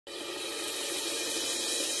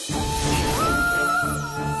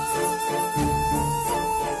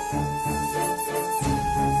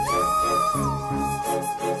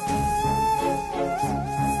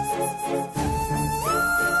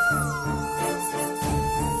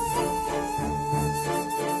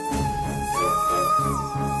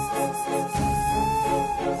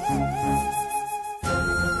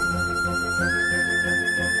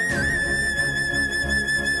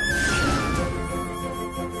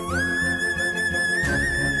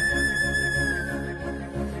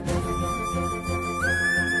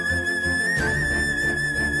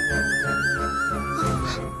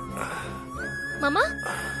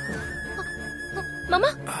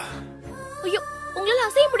உங்களால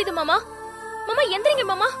அசைய முடியுது மாமா. மாமா எந்திரிங்க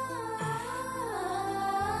மாமா.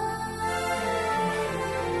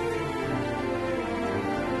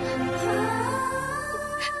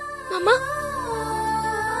 மாமா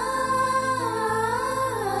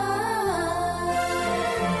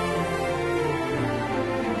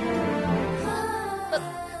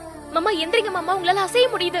மாமா எந்திரிங்க மாமா, உங்களால அசைய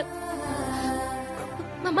முடியுது.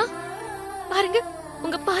 மாமா பாருங்க,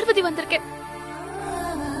 உங்க பார்வதி வந்திருக்கேன்.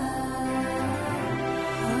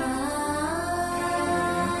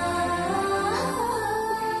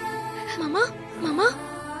 மாமா மாமா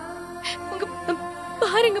உங்க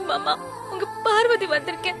பாருங்க மாமா, உங்க பார்வதி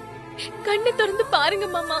வந்திருக்கேன். கண்ணை திறந்து பாருங்க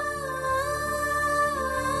மாமா.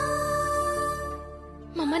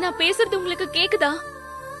 மாமா நான் பேசுறது உங்களுக்கு கேக்குதா?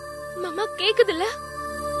 மாமா கேக்குதுல்ல?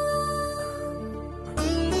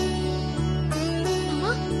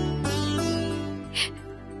 மாமா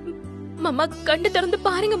மாமா கண்ணை திறந்து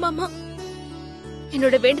பாருங்க மாமா.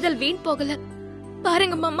 என்னோட வேண்டுதல் வீண் போகல.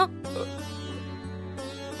 பாருங்க மாமா.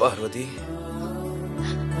 பார்வதி,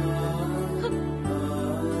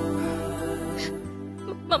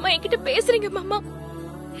 மாமா என்கிட்ட பேசுறீங்க மாமா.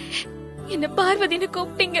 என்ன பார்வதின்னு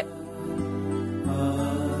கூப்பிட்டீங்க.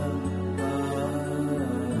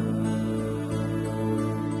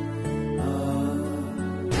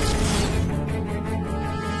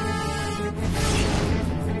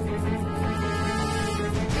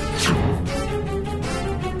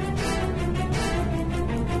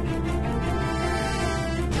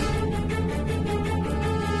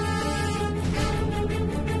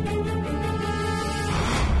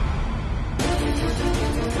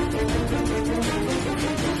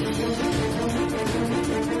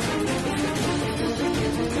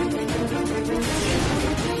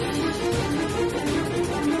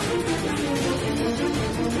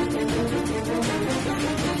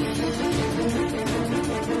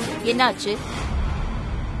 என்னாச்சு?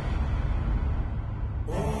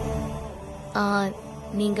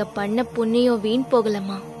 நீங்க பண்ண புண்ணியம் வீண்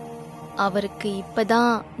போகலமா. அவருக்கு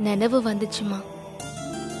இப்பதான் நினைவு வந்துச்சுமா.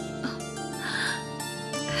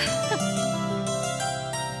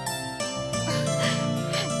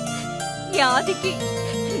 யாதிக்கு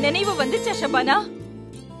நினைவு வந்துச்சா ஷபானா?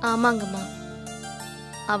 ஆமாங்கம்மா,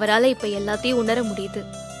 அவரால இப்ப எல்லாத்தையும் உணர முடியுது.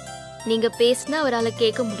 நீங்க பேசினா அவரால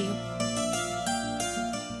கேட்க முடியும்.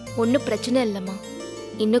 ஒன்னும் பிரச்சனை இல்லம்மா.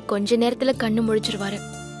 இன்னும் கொஞ்ச நேரத்துல கண்ணு முழிச்சிருவாரு.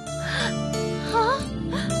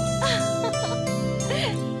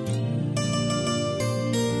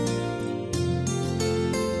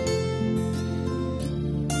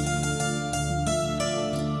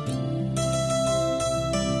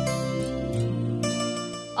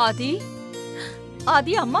 ஆதி,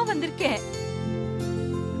 ஆதி அம்மா வந்திருக்கேன்.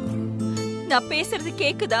 நான் பேசுறது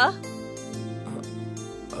கேக்குதா?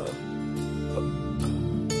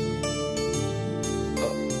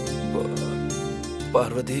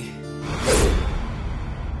 பார்வதி,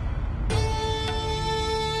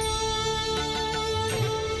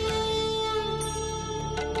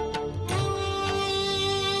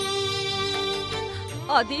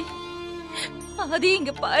 ஆதி, ஆதி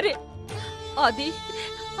இங்க பாரு. ஆதி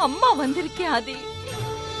அம்மா வந்திருக்கேன். ஆதி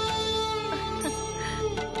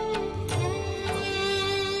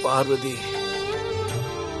பார்வதி,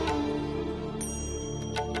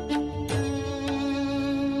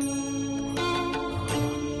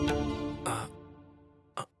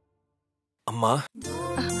 அம்மா.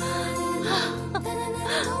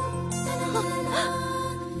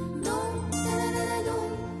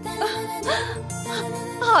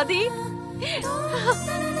 ஆதி,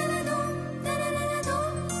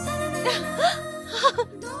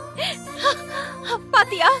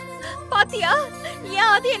 பாத்தியா பாத்தியா, ஏன்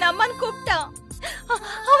ஆதி என்ன அம்மான்னு கூப்பிட்டான்?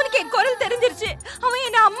 அவனுக்கு என் குரல் தெரிஞ்சிருச்சு. அவன்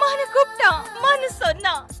என்ன அம்மான்னு கூப்பிட்டான். அம்மான்னு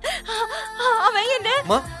சொன்னான். அவன் என்ன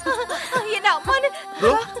அம்மான்னு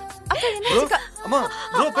அம்மா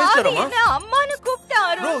ப்ரோ பேசுறாமா? என்ன அம்மான்னு கூப்பிட்டான்.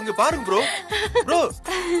 ப்ரோ இங்க பாருங்க ப்ரோ. ப்ரோ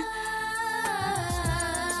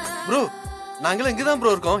ப்ரோ நாங்கலாம் இங்க தான்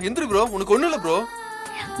ப்ரோ இருக்கோம். எந்திரு ப்ரோ, உனக்கு ஒண்ணும் இல்ல ப்ரோ.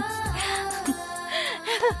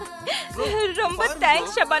 ரொம்ப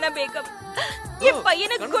தேங்க்ஸ் ஷபானா பேகம். என்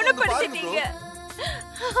பையனை குணப்படுத்திட்டீங்க.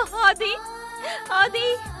 ஆதி, ஆதி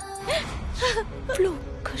இவ்ளோ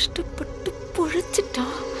கஷ்டப்பட்டு பொழைச்சிட்டா.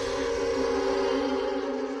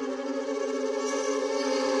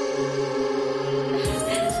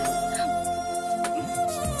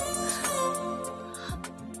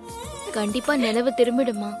 கண்டிப்பா நினைவு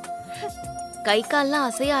திரும்பிடுமா. கை கால்லாம்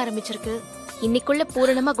அசைய ஆரம்பிச்சிருக்கு. இன்னைக்குள்ள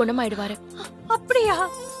பூரணமா குணமாயிடுவாரு. அப்படியா?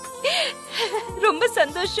 ரொம்ப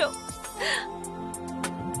சந்தோஷம்.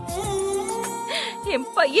 என்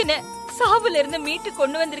பையனை சாவுல இருந்து மீட்டு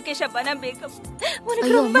கொண்டு வந்திருக்கேன் ஷபானா பேகம்.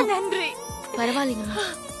 உனக்கு ரொம்ப நன்றி. பரவாயில்லைங்கம்மா.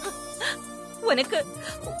 உனக்கு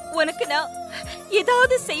உனக்கு நான்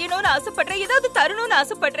ஏதாவது செய்யணும்னு ஆசைப்படுறேன், ஏதாவது தரணும்னு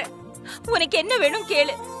ஆசைப்படுறேன். உனக்கு என்ன வேணும்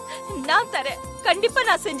கேளு, நான் தரேன். கண்டிப்பா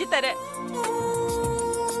நான் செஞ்சு தரேன்.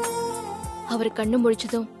 அவர் கண்ணு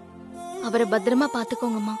முழிச்சதும் அவரை பத்திரமா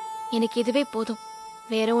பாத்துக்கோங்கம்மா. எனக்கு இதுவே போதும்,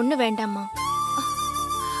 வேற ஒண்ணு வேண்டாம்மா.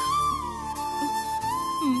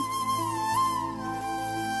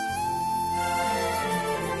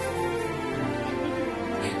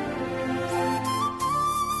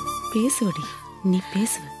 பேசுவடி, நீ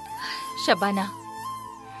பேசுவ. ஷபானா,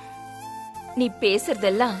 நீ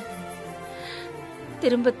பேசுறதெல்லாம்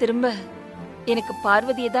திரும்ப திரும்ப எனக்கு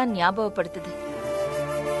பார்வதியை தான் ஞாபகப்படுத்துது.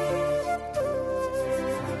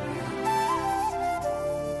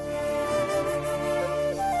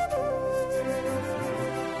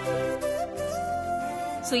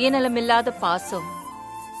 சுயநலமில்லாத பாசம்,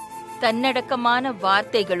 தன்னடக்கமான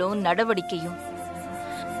வார்த்தைகளும் நடவடிக்கையும்,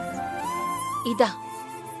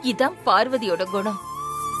 இதான் பார்வதியோட குணம்.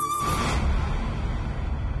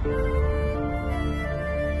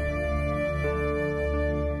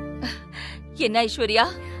 என்ன ஐஸ்வர்யா,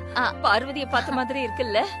 பார்வதியை பார்த்த மாதிரி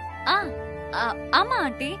இருக்குல்ல? ஆமா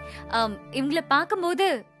ஆண்டி, இவங்களை பார்க்கும்போது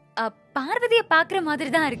பார்வதியை பார்க்குற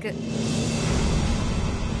மாதிரி தான் இருக்கு.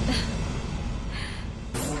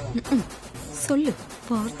 சொல்லு,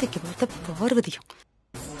 வார்த்தைக்கு வார்த்தை பார்வதியும்.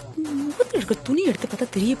 முகத்துல இருக்க துணி எடுத்து பார்த்தா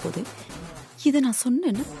தெரிய போகுது. இதை நான்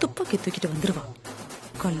சொன்னேன்னா துப்பாக்கி தூக்கிட்டு வந்துருவா.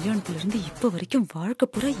 கல்யாணத்துல இருந்து இப்ப வரைக்கும் வாழ்க்கை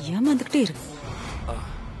பூரா ஏமாந்துகிட்டே இருக்கு.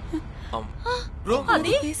 ப்ரோ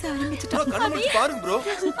ஆதி பேச ஆரம்பிச்சிட்டா. ப்ரோ கண்ணு மூடி பாருங்க ப்ரோ.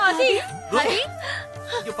 ஆதி ப்ரோ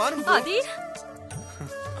இங்க பாருங்க ப்ரோ. ஆதி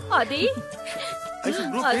ஆதி ஐசு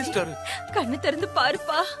ப்ரோ பேசிட்டாரு. கண்ணு திறந்து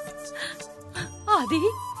பாருப்பா. ஆதி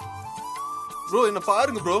ப்ரோ என்ன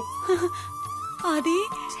பாருங்க ப்ரோ. ஆதி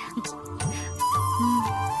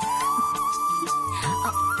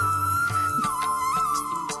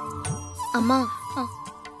அம்மா,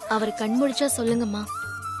 அவர் கண் முழிச்சா சொல்லுங்கம்மா.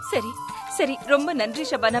 சரி சரி, ரொம்ப நன்றி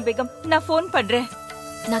ஷபானா பேகம். நான் ஃபோன் பண்றேன்.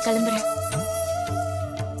 நான் கிளம்புறேன்.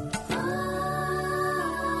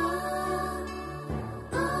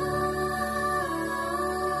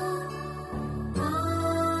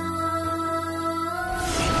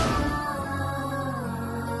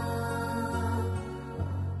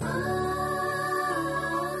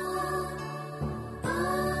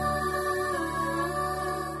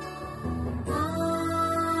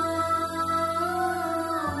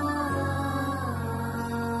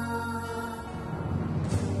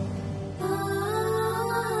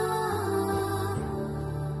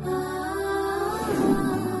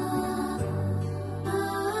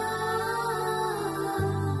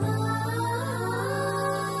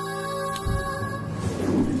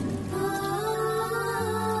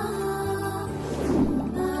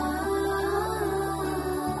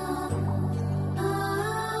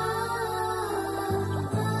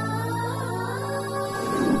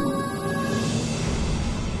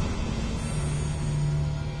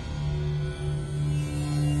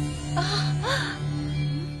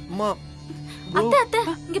 அத்தை அத்தை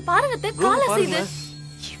இங்க பாருங்க அத்தை, கால் அசையுது.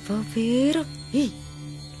 இவ வேற. ஏய்,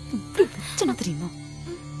 இப்படி வச்சன தெரியுமா?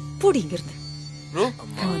 போடி இங்க இருந்து. ப்ரோ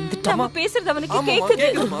வந்துட்டா. நம்ம பேசுறது அவனுக்கு ஆமாமா கேக்குது.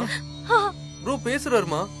 கேக்குதுமா. ப்ரோ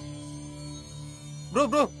பேசுறாருமா. ப்ரோ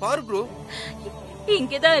ப்ரோ பாரு ப்ரோ.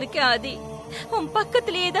 இங்கதான் இருக்கேன் ஆதி, உன்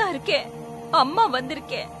பக்கத்திலேயே தான் இருக்கேன். அம்மா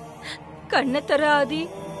வந்திருக்கேன். கண்ணை தர ஆதி.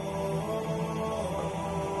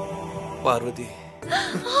 பார்வதி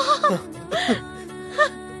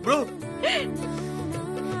ப்ரோ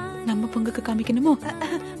நம்ம பங்குக்கு காமிக்கணுமோ?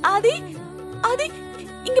 ஆதி ஆதி,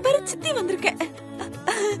 இங்க பாரு, சித்தி வந்திருக்கேன்.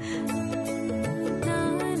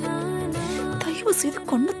 தயவு செய்து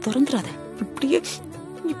கொண்டு திறந்துடாத.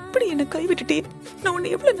 இப்படி என்ன கைவிட்டுட்டே. நான்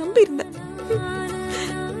உன்னை எவ்வளவு நம்பி இருந்தேன்.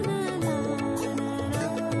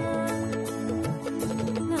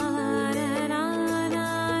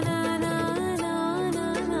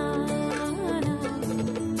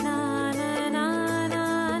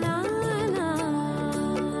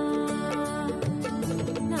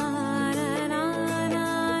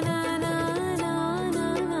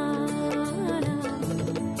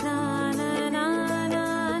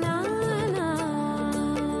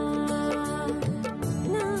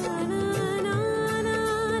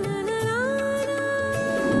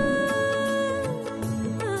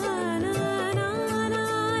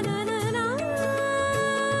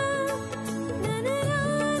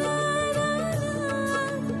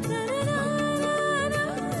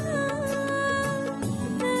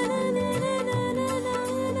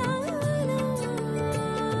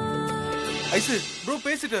 ஐசு ப்ரோ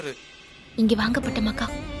பேசிட்டாரு. இங்க வாங்க பட்டமாக்கா.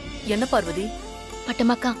 என்ன பார்வதி?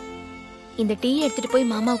 பட்டமாக்கா, இந்த டீ எடுத்துட்டு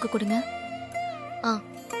போய் மாமாவுக்கு கொடுங்க.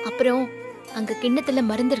 அப்புறம் அங்க கிண்ணத்துல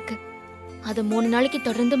மருந்து இருக்கு. அத 3 நாளைக்கு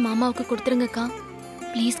தொடர்ந்து மாமாவுக்கு கொடுத்துருங்கக்கா.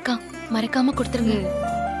 ப்ளீஸ்க்கா, மறக்காம கொடுத்துருங்க.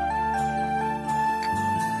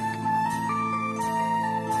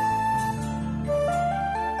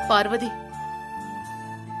 பார்வதி,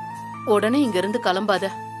 உடனே இங்க இருந்து கிளம்பாத.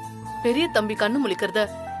 பெரிய தம்பி கண்ணு முழிக்கிறத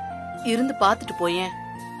இருந்து பாத்துட்டு போயேன்.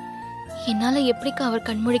 என்னால எப்படிக்கா அவர்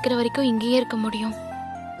கண் முழிக்கிற வரைக்கும் இங்கேயே இருக்க முடியும்?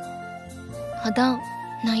 அதான்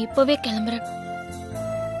நான் இப்பவே கிளம்புறேன்.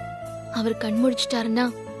 அவர் கண் முழிச்சிட்டாருன்னா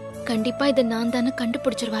கண்டிப்பா இதை நான் தானே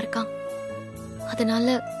கண்டுபிடிச்சிருவாருக்கா.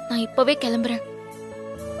 அதனால நான் இப்பவே கிளம்புறேன்.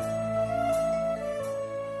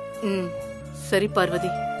 சரி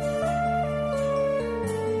பார்வதி.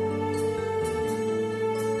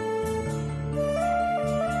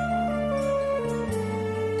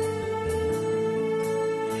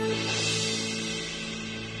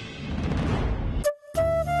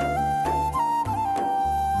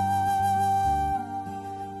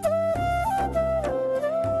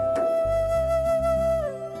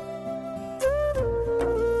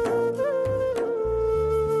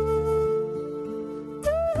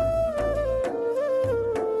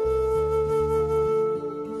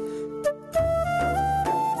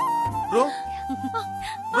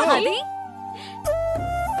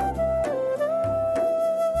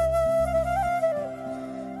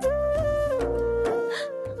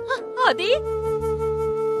 ஆதி,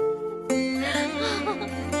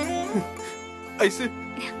 ஐசு,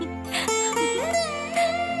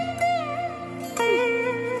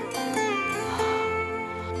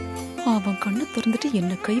 அவன் கண்ணு திறந்துட்டு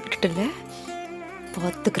என்ன கை விட்டுட்டல,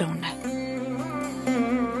 பாத்துக்கிறேன் உன்னை.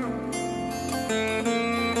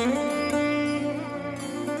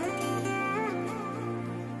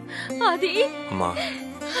 ஆதி,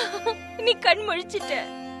 நீ கண் முழிச்சிட்ட.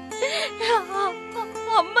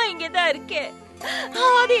 அம்மா இங்கதான் இருக்கே.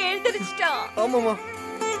 ஆதி எழுந்திருச்சிட்டான். ஆமாமா.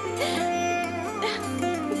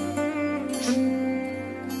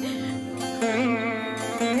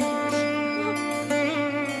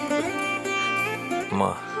 அம்மா,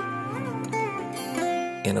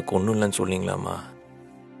 எனக்கு ஒன்றும் இல்லைன்னு சொன்னீங்களாம்மா?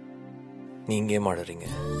 நீங்க ஏன் மாடுறீங்க?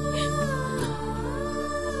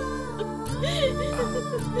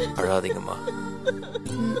 அழாதீங்கம்மா.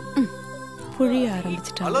 புழிய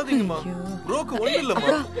ஆரம்பிச்சிட்டாங்க. அழாதீங்கம்மா. ப்ரோக்கு ஒண்ணு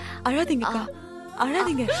இல்லம்மா. அழாதீங்கக்கா,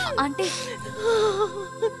 அழாதீங்க. ஆண்டி,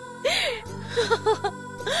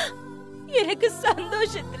 எனக்கு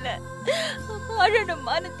சந்தோஷத்துல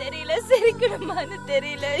அழணுமான்னு தெரியல, சிரிக்கணுமான்னு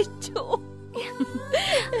தெரியல.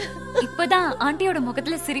 இப்பதான் ஆண்டியோட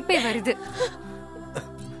முகத்துல சிரிப்பே வருது.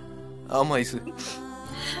 ஆமா ஐசு.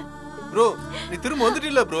 ப்ரோ, நீ திரும்ப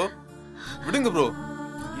வந்துட்டீல்ல ப்ரோ? விடுங்க ப்ரோ,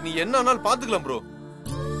 இனி என்ன ஆனாலும் பாத்துக்கலாம் ப்ரோ.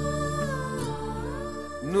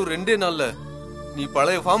 இன்னும் 2 நாள்ல நீ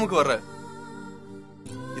பழைய ஃபார்முக்கு வர்ற.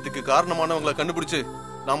 இதுக்கு காரணமானவங்களை கண்டுபிடிச்சு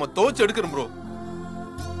நாம தோச்சு எடுக்கிறோம் ப்ரோ.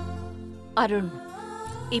 அருண்,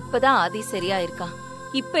 இப்பதான் ஆதி சரியா இருக்கான்.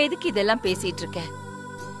 இப்ப எதுக்கு இதெல்லாம் பேசிட்டு இருக்க?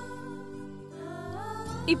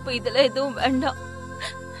 இப்ப இதெல்லாம் எதுவும் வேண்டாம்.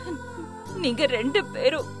 நீங்க 2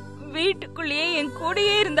 பேரும் வீட்டுக்குள்ளேயே என்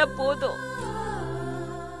கூடயே இருந்தா போதும்.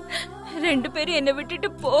 2 பேரும் என்னை விட்டுட்டு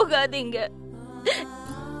போகாதீங்க.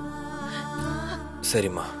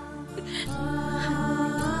 சரிம்மா.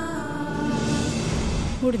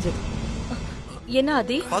 முடிஞ்சது. என்ன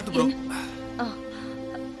ஆதி? பாத்து ப்ரோ.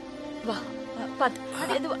 வா, பாத்து.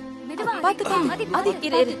 மெதுவா, மெதுவா பாத்துக்கோ. ஆதி,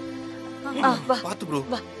 இரு. வா, பாத்து ப்ரோ.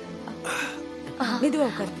 வா. மெதுவா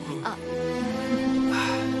உட்காரு.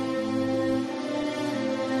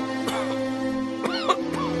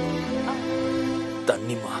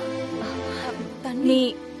 தண்ணிமா.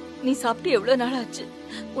 நீ சாப்பிட்டு எவ்வளவு நாள் ஆச்சு?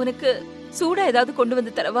 உனக்கு சூடா ஏதாவது கொண்டு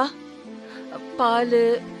வந்து தரவா? பால்,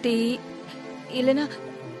 டீ, இல்லனா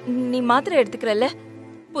நீ மாத்திரை எடுத்துக்கிறல்ல?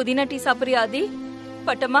 புதினா டீ சாப்பிடுறியா ஆதி?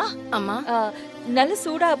 பட்டமா? அம்மா, நல்ல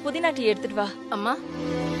சூடா புதினா டீ எடுத்துட்டு வா. அம்மா.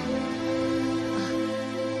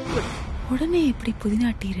 உடனே எப்படி புதினா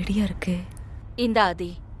டீ ரெடியா இருக்கு? இந்த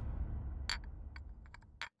ஆதி.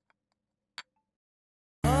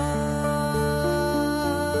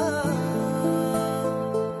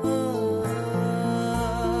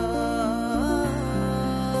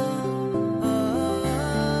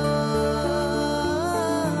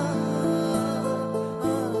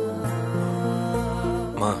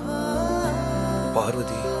 அம்மா,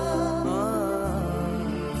 பார்வதி.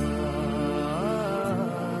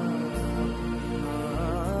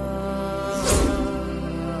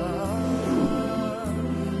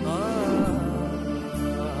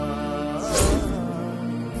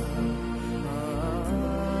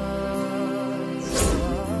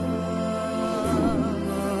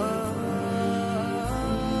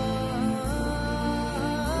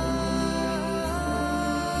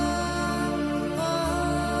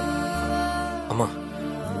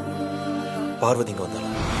 பார்வதி இங்க வந்தாளா?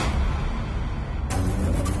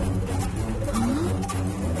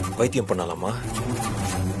 வைத்தியம் பண்ணலாமா?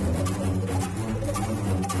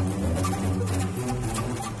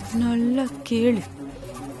 நல்லா கேளு.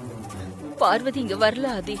 பார்வதி இங்க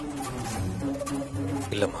வரல ஆதி.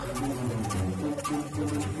 இல்லம்மா,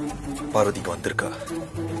 பார்வதிக்கு வந்திருக்கா.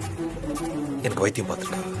 எனக்கு வைத்தியம்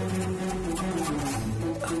பார்த்திருக்கா.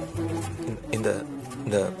 இந்த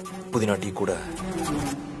இந்த புதினா டீ கூட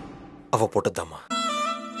அவ போட்டதாம்மா.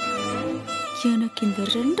 எனக்கு இந்த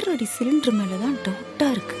 2 அடி சிலிண்டர் மேலதான் டவுட்டா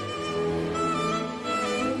இருக்கு.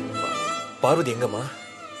 பார்வதி எங்கம்மா?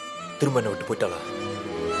 திரும்ப என்ன விட்டு போயிட்டாளா?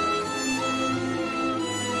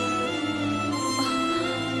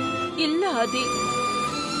 இல்ல ஆதி,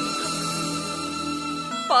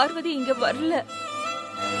 பார்வதி இங்க வரல.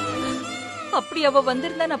 அப்படி அவ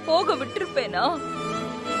வந்திருந்தா நான் போக விட்டுருப்பேனா?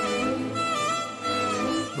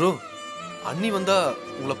 ப்ரோ, அண்ணி வந்தா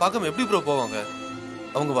உங்களை பார்க்காம எப்படி ப்ரோ போவாங்க?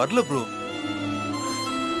 அவங்க வரல ப்ரோ.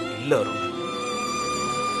 இல்ல அருண்,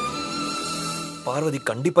 பார்வதி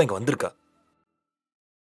கண்டிப்பா இங்க வந்திருக்கா.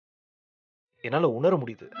 என்னால உணர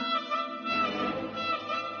முடியுது.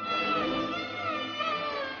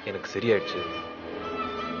 எனக்கு சரியாயிடுச்சு.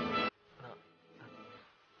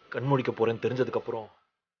 கண்மூடிக்க போறேன்னு தெரிஞ்சதுக்கு அப்புறம்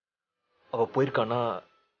அவ போயிருக்கானா?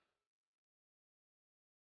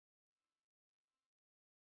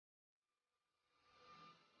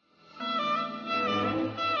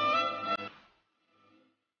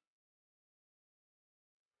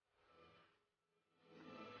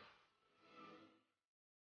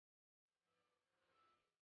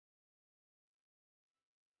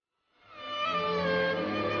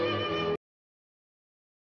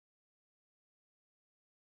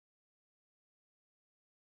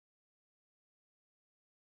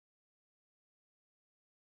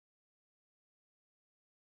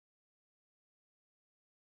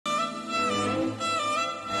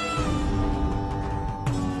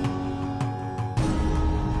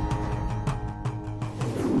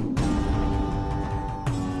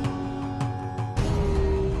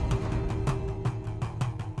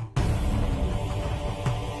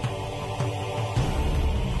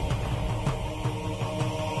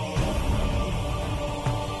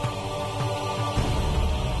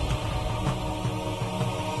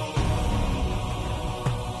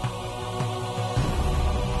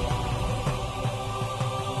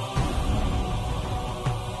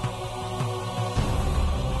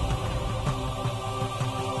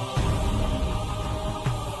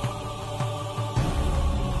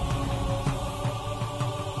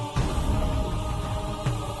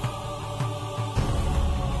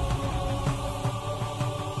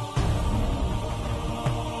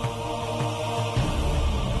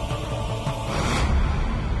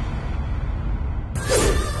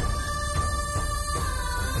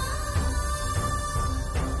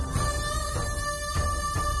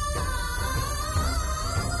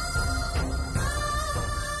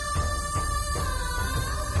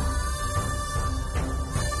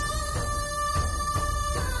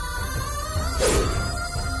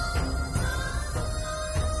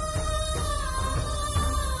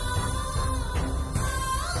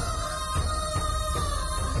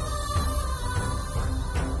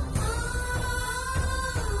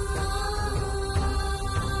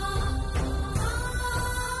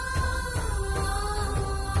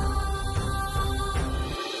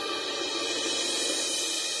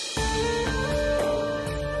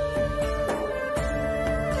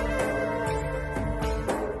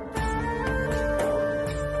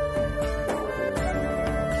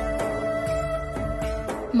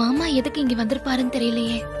 மாமா எதுக்கு இங்க வந்திருப்பாருன்னு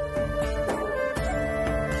தெரியலையே.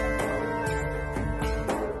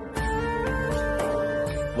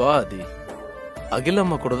 வா ஆதி,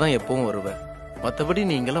 அகிலம்மா கூட தான் எப்பவும் வருவேன். மத்தபடி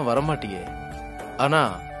நீ இங்கெல்லாம் வரமாட்டியே. ஆனா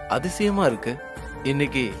அதிசயமா இருக்கு,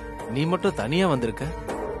 இன்னைக்கு நீ மட்டும் தனியா வந்திருக்க.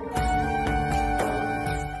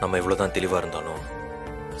 நம்ம இவ்வளவுதான் தெளிவா இருந்தாலும்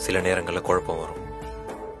சில நேரங்கள்ல குழப்பம் வரும்.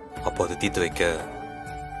 அப்போ அது தீர்த்து வைக்க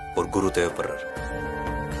ஒரு குரு தேவைப்படுறாரு.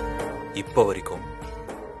 இப்ப வரைக்கும்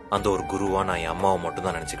அந்த ஒரு குருவா நான் என் அம்மாவை மட்டும்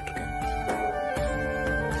தான் நினைச்சுக்கிட்டு இருக்கேன்.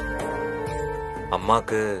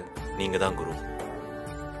 அம்மாக்கு நீங்க தான் குரு,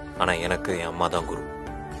 ஆனா எனக்கு என் அம்மா தான் குரு.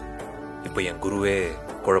 இப்ப என் குருவே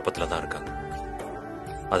குழப்பத்துல தான் இருக்காங்க.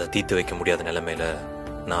 அதை தீர்த்து வைக்க முடியாத நிலைமையில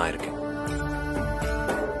நான் இருக்கேன்.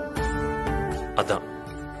 அதான்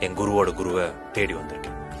என் குருவோட குருவை தேடி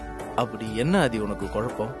வந்திருக்கேன். அப்படி என்ன ஆதி உனக்கு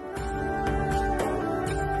குழப்பம்?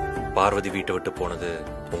 பார்வதி வீட்டை விட்டு போனது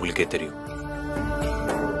உங்களுக்கே தெரியும்.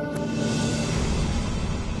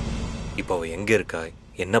 இப்ப அவ எங்க இருக்கா,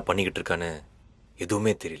 என்ன பண்ணிக்கிட்டு இருக்கான்னு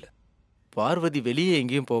எதுவுமே தெரியல. பார்வதி வெளியே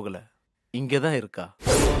எங்கேயும் போகல, இங்கதான் இருக்கா.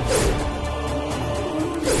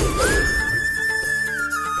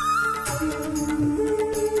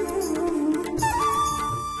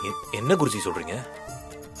 என்ன குருஜி சொல்றீங்க?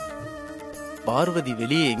 பார்வதி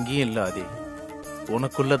வெளியே எங்கேயும் இல்ல ஆதி,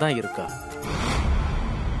 உனக்குள்ளதான் இருக்கா.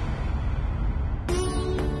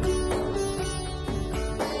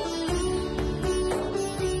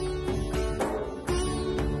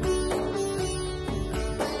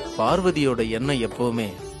 பார்வதியோட எண்ணம் எப்பவுமே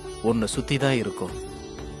உன்னை சுத்தி தான் இருக்கும்.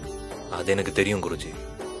 அது எனக்கு தெரியும் குருஜி.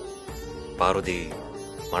 பார்வதி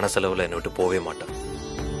மனசளவுல என்னை விட்டு போவே மாட்டான்.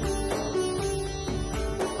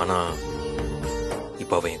 ஆனா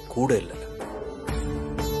இப்ப அவன் என் கூட இல்ல.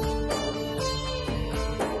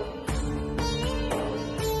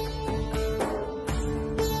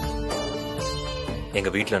 எங்க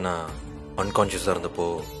வீட்டுல நான் அன்கான்சியஸா இருந்தப்போ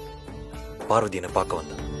பார்வதி என்னை பார்க்க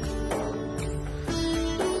வந்தான்.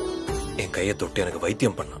 என் கையை தொட்டு எனக்கு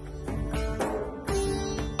வைத்தியம் பண்ணான்.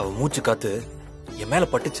 அவ மூச்சு காத்து என் மேல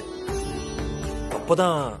பட்டுச்சு.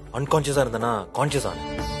 அப்போதான் அன்கான்சியஸா இருந்தனா கான்சியஸ் ஆன.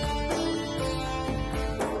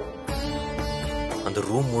 அந்த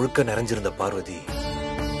ரூம் முழுக்க நிறைஞ்சிருந்த பார்வதி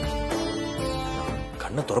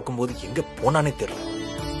கண்ணை திறக்கும் போது எங்க போனானே தெரியல.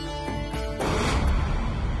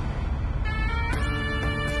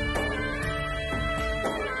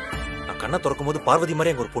 நான் கண்ணை திறக்கும் போது பார்வதி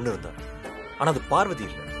மாதிரி அங்க ஒரு பொண்ணு இருந்தா. ஆனா அது பார்வதி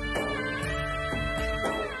இல்ல.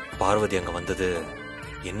 பார்வதி அங்க வந்தது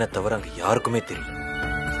என்ன தவிர அங்க யாருக்குமே தெரியல.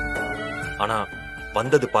 ஆனா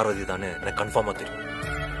வந்தது பார்வதி தானே எனக்கு கன்ஃபார்மா தெரியும்.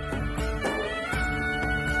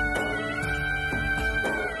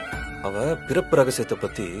 அவ பிறப்பு ரகசியத்தை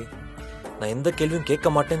பத்தி நான் எந்த கேள்வியும் கேட்க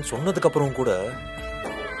மாட்டேன்னு சொன்னதுக்கு அப்புறம் கூட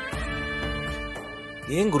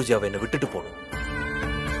ஏன் குருஜி அவ என்னை விட்டுட்டு போகணும்?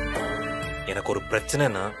 எனக்கு ஒரு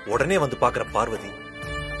பிரச்சனைனா உடனே வந்து பாக்குற பார்வதி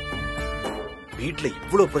வீட்டுல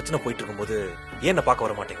இவ்வளவு பிரச்சனை போயிட்டு இருக்கும்போது ஏன் என்ன பார்க்க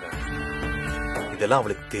வர மாட்டேங்கிற? இதெல்லாம்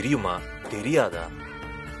அவளுக்கு தெரியுமா தெரியாதா?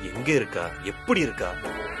 எங்க இருக்கா எப்படி இருக்கா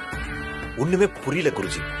ஒண்ணுமே புரியல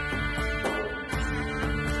குருஜி.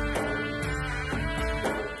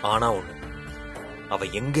 ஆனா ஒண்ணு, அவ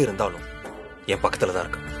எங்க இருந்தாலும் என் பக்கத்துலதான்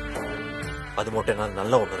இருக்கா. அது மட்டும் என்னால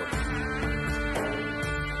நல்லா உணரும்.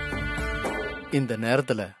 இந்த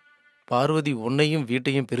நேரத்துல பார்வதி உன்னையும்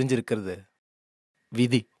வீட்டையும் பிரிஞ்சிருக்கிறது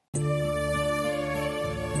விதி.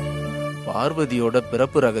 பார்வதியோட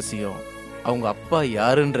பிறப்பு ரகசியம், அவங்க அப்பா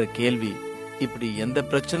யாருன்ற கேள்வி, இப்படி எந்த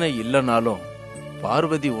பிரச்சனை இல்லைனாலும்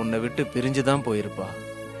பார்வதி உன்னை விட்டு பிரிஞ்சுதான் போயிருப்பா.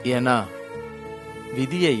 ஏன்னா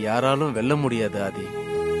விதியை யாராலும் வெல்ல முடியாது ஆதி.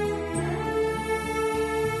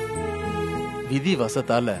 விதி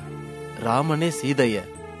வசத்தால ராமனே சீதைய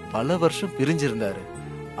பல வருஷம் பிரிஞ்சிருந்தாரு.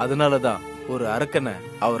 அதனாலதான் ஒரு அரக்கனை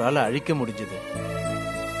அவரால் அழிக்க முடிஞ்சது.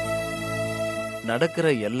 நடக்கிற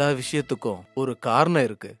எல்லா விஷயத்துக்கும் ஒரு காரணம்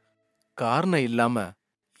இருக்கு. காரணம் இல்லாம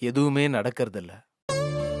எதுவுமே நடக்கறதில்ல.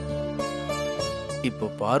 இப்போ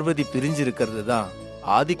பார்வதி பிரிஞ்சிருக்கிறது தான்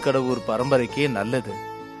ஆதிக்கடவுர் பரம்பரைக்கே நல்லது.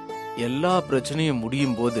 எல்லா பிரச்சனையும்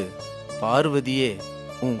முடியும் போது பார்வதியே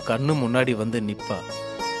உன் கண்ணு முன்னாடி வந்து நிப்பா.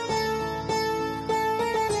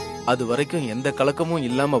 அது வரைக்கும் எந்த கலக்கமும்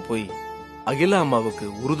இல்லாம போய் அகிலா அம்மாவுக்கு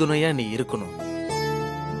உறுதுணையா நீ இருக்கணும்.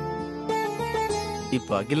 இப்ப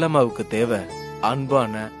அகிலா அம்மாவுக்கு தேவை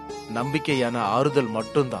அன்பான நம்பிக்கையான ஆறுதல்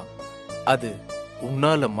மட்டும்தான். அது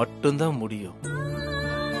உன்னால மட்டும்தான் முடியும்.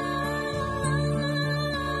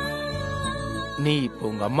 நீ இப்ப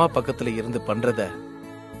உங்க அம்மா பக்கத்துல இருந்து பண்றத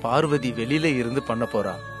பார்வதி வெளியில இருந்து பண்ண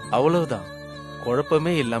போறா. அவ்வளவுதான்.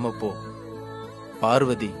 குழப்பமே இல்லாம போ.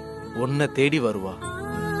 பார்வதி உன்னை தேடி வருவா.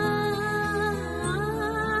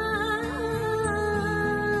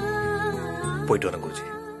 போயிட்டு வரேன் குருஜி.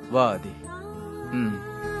 வா ஆதி.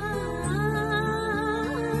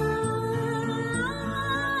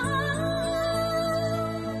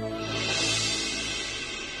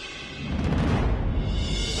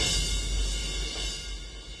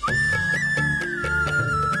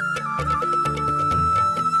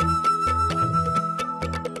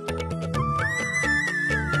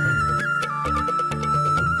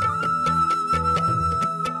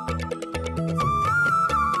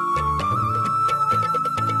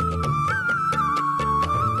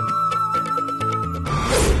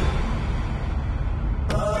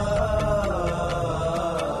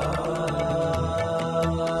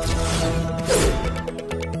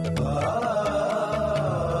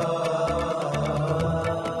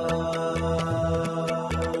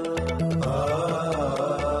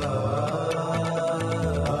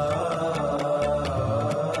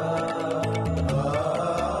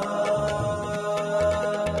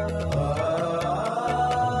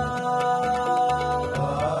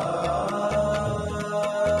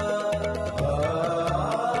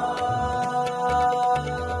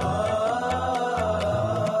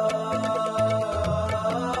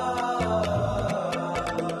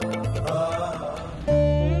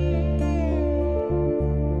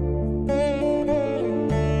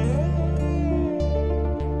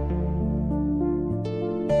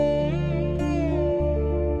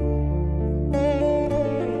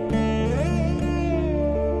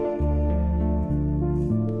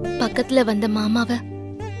 பக்கத்துல வந்த மாமாவ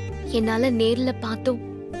என்னால நேர்ல பார்த்தோம்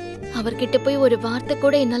அவர்கிட்ட போய் ஒரு வார்த்தை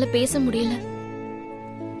கூட என்னால பேச முடியல.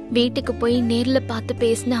 வீட்டுக்கு போய் நேர்ல பார்த்து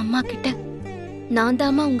பேசின அம்மா கிட்ட நான்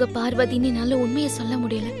தாமா உங்க பார்வதின்னு என்னால உண்மையை சொல்ல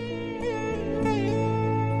முடியல.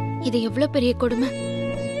 இது எவ்வளவு பெரிய கொடுமை.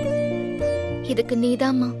 இதுக்கு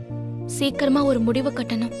நீதாமா சீக்கிரமா ஒரு முடிவு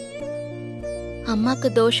கட்டணும்.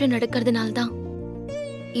 அம்மாக்கு தோஷம் நடக்கிறதுனால்தான்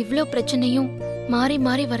இவ்ளோ பிரச்சனையும் மாறி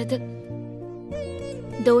மாறி வருது.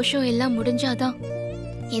 தோஷம் எல்லாம் முடிஞ்சாதான்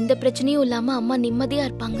எந்த பிரச்சனையும் இல்லாம அம்மா நிம்மதியா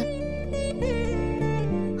இருப்பாங்க.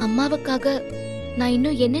 அம்மாவுக்காக நான்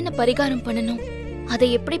இன்னும் என்னென்ன பரிகாரம் பண்ணணும், அதை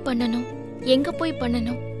எப்படி பண்ணணும், எங்க போய்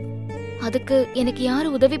பண்ணணும், அதுக்கு எனக்கு யாரு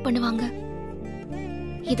உதவி பண்ணுவாங்க?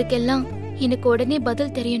 இதுக்கெல்லாம் எனக்கு உடனே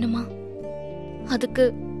பதில் தெரியணுமா? அதுக்கு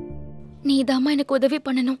நீதாமா எனக்கு உதவி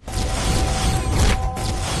பண்ணணும்.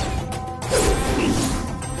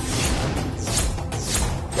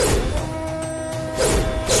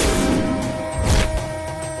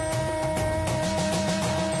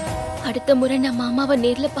 அடுத்த முறை நான் மாமாவை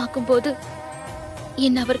நேர்ல பார்க்கும்போது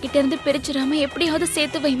என்ன அவர்கிட்ட இருந்து பிரிச்சிடாம எப்படியாவது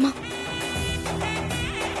சேர்த்து வைமா.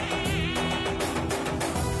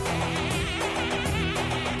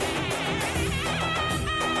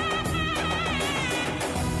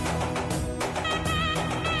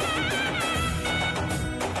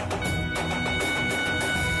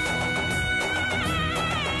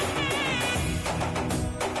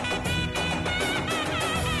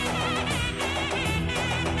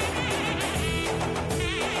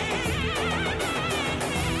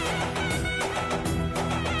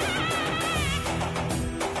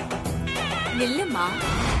 நில்லுமா.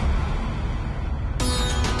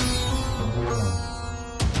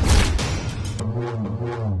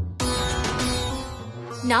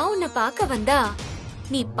 நான் உன்னை பார்க்க வந்தா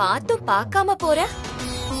நீ பார்த்தும் பார்க்காம போற.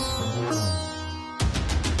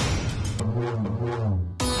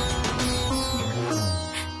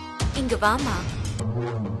 இங்க வாமா.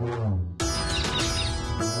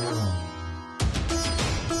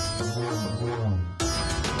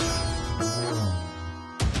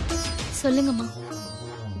 சொல்லுங்கம்மா.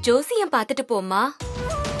 ஜோசியம் பார்த்துட்டு போமா.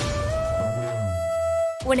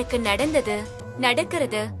 உனக்கு நடந்தது,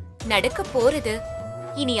 நடக்கிறது, நடக்க போறது,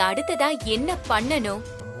 இனி அடுத்ததா என்ன பண்ணணும்,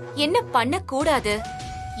 என்ன பண்ண கூடாது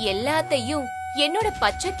எல்லாத்தையும் என்னோட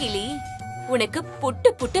பச்சை கிளி உனக்கு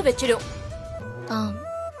புட்டு புட்டு வச்சிடும்.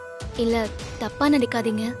 இல்ல தப்பா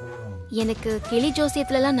நினைக்காதீங்க. எனக்கு கிளி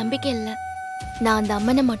ஜோசியத்துல எல்லாம் நம்பிக்கை இல்ல. நான் அந்த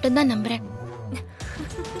அம்மனை மட்டும்தான் நம்புறேன்.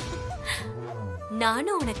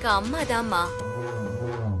 நானும் உனக்கு அம்மாதாம்மா.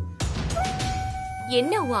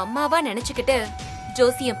 என்ன உன் அம்மாவா நினைச்சுக்கிட்டு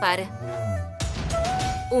ஜோசியம் பாரு.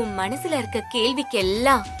 உன் மனசுல இருக்க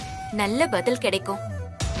கேள்விக்கெல்லாம் நல்ல பதில் கிடைக்கும்.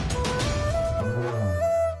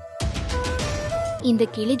 இந்த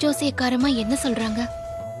கிளி ஜோசியக்காரமா என்ன சொல்றாங்க?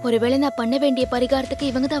 ஒருவேளை நான் பண்ண வேண்டிய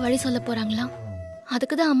பரிகாரத்துக்கு இவங்க தான் வழி சொல்ல போறாங்களா?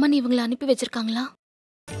 அதுக்குதான் அம்மன் இவங்களை அனுப்பி வச்சிருக்காங்களா?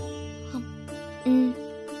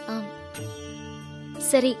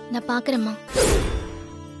 சரி, நான் பாக்குறேம்மா.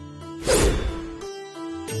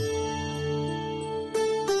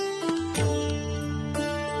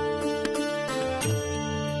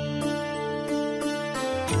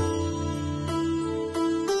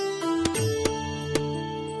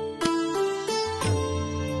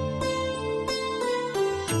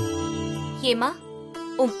 ஏமா,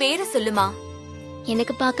 உன் பேரை சொல்லுமா.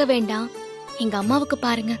 எனக்கு பார்க்க வேண்டாம், எங்க அம்மாவுக்கு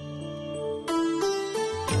பாருங்க.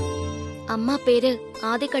 அம்மா பேரு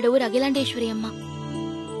ஆதிக்கடவுர் அகிலாண்டேஸ்வரி அம்மா.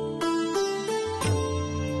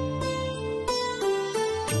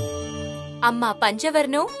 அம்மா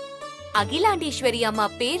பஞ்சவர்ணம் அகிலாண்டேஸ்வரி அம்மா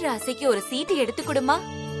பேர் ராசிக்கு ஒரு சீட்டு எடுத்து கொடுமா.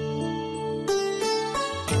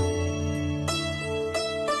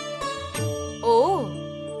 ஓ,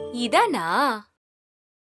 இதானா?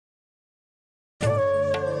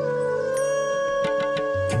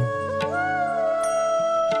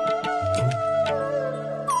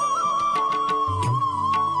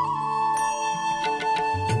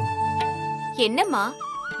 என்னம்மா,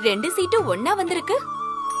 2 சீட்டும் ஒன்னா வந்திருக்கு.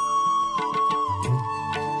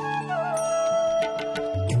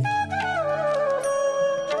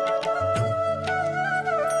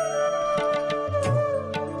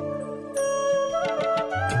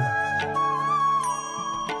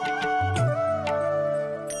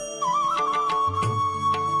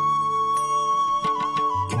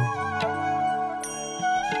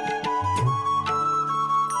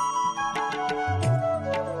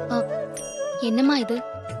 என்னம்மா இது?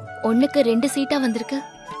 1க்கு 2 சீட்டா வந்திருக்கு.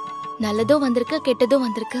 நல்லதோ வந்திருக்கு, கெட்டதோ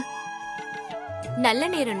வந்திருக்கு. நல்ல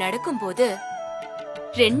நேரம் நடக்கும் போது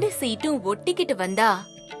 2 சீட்டும் ஒட்டிக்கிட்டு வந்தா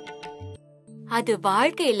அது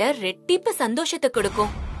வாழ்க்கையில ரெட்டிப்பு சந்தோஷத்தை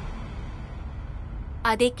கொடுக்கும்.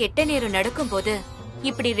 அதே கெட்ட நேரம் நடக்கும்போது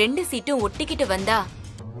இப்படி 2 சீட்டும் ஒட்டிக்கிட்டு வந்தா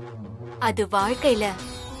அது வாழ்க்கையில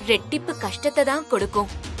ரெட்டிப்பு கஷ்டத்தை தான் கொடுக்கும்.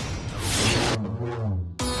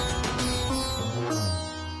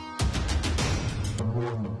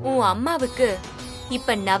 உன் அம்மாவுக்கு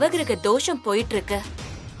இப்ப நவகிரக தோஷம் போயிட்டு இருக்கு.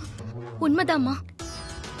 உண்மைதாம்மா.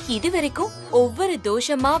 இதுவரைக்கும் ஒவ்வொரு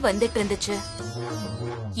தோஷமா வந்துட்டு இருந்துச்சு.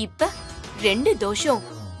 இப்ப 2 தோஷம்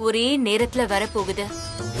ஒரே நேரத்துல வரப்போகுது.